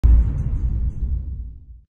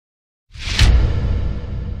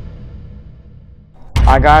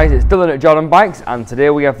Hi guys, it's Dylan at Jordan Bikes, and today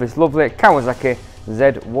we have this lovely Kawasaki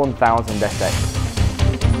Z1000SX.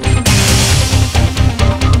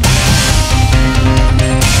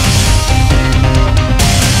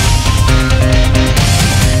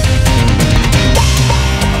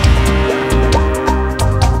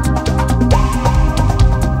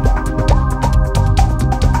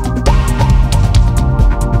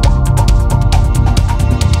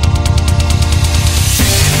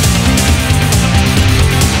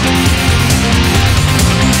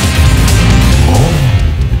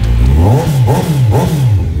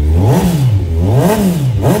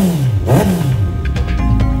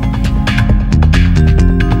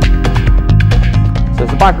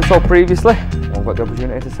 Bike we sold previously, I've got the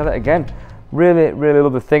opportunity to sell it again. Really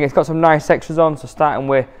lovely thing. It's got some nice extras on, so starting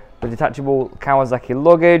with the detachable Kawasaki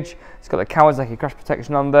luggage. It's got the Kawasaki crash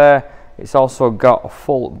protection on there. It's also got a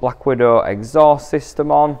full Black Widow exhaust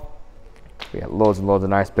system on. We get loads and loads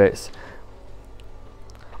of nice bits.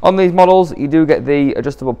 On these models you do get the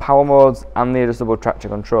adjustable power modes and the adjustable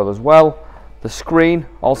traction control as well. The screen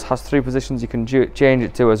also has 3 positions you can change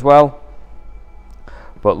it to as well.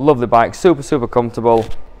 But lovely bike, super comfortable,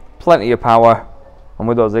 plenty of power, and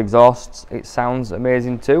with those exhausts it sounds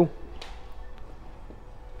amazing too.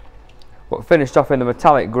 But finished off in the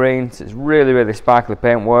metallic green, so it's really sparkly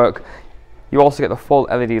paintwork. You also get the full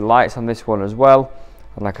LED lights on this one as well,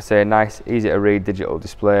 and like I say, nice, easy to read digital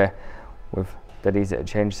display with dead easy to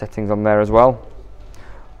change settings on there as well.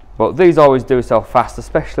 But these always do sell fast,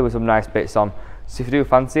 especially with some nice bits on, so if you do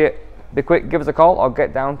fancy it, be quick, give us a call or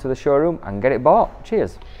get down to the showroom and get it bought.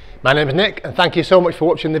 Cheers. My name is Nick, and thank you so much for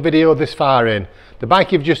watching the video this far in. The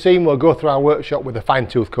bike you've just seen will go through our workshop with a fine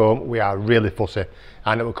tooth comb. We are really fussy,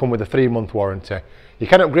 and it will come with a 3-month warranty. You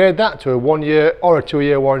can upgrade that to a 1-year or a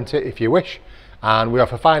 2-year warranty if you wish, and we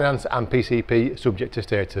offer finance and PCP subject to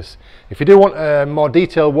status. If you do want a more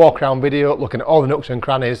detailed walk around video looking at all the nooks and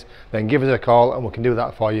crannies, then give us a call and we can do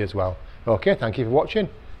that for you as well. Okay, thank you for watching.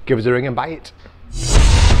 Give us a ring and buy it.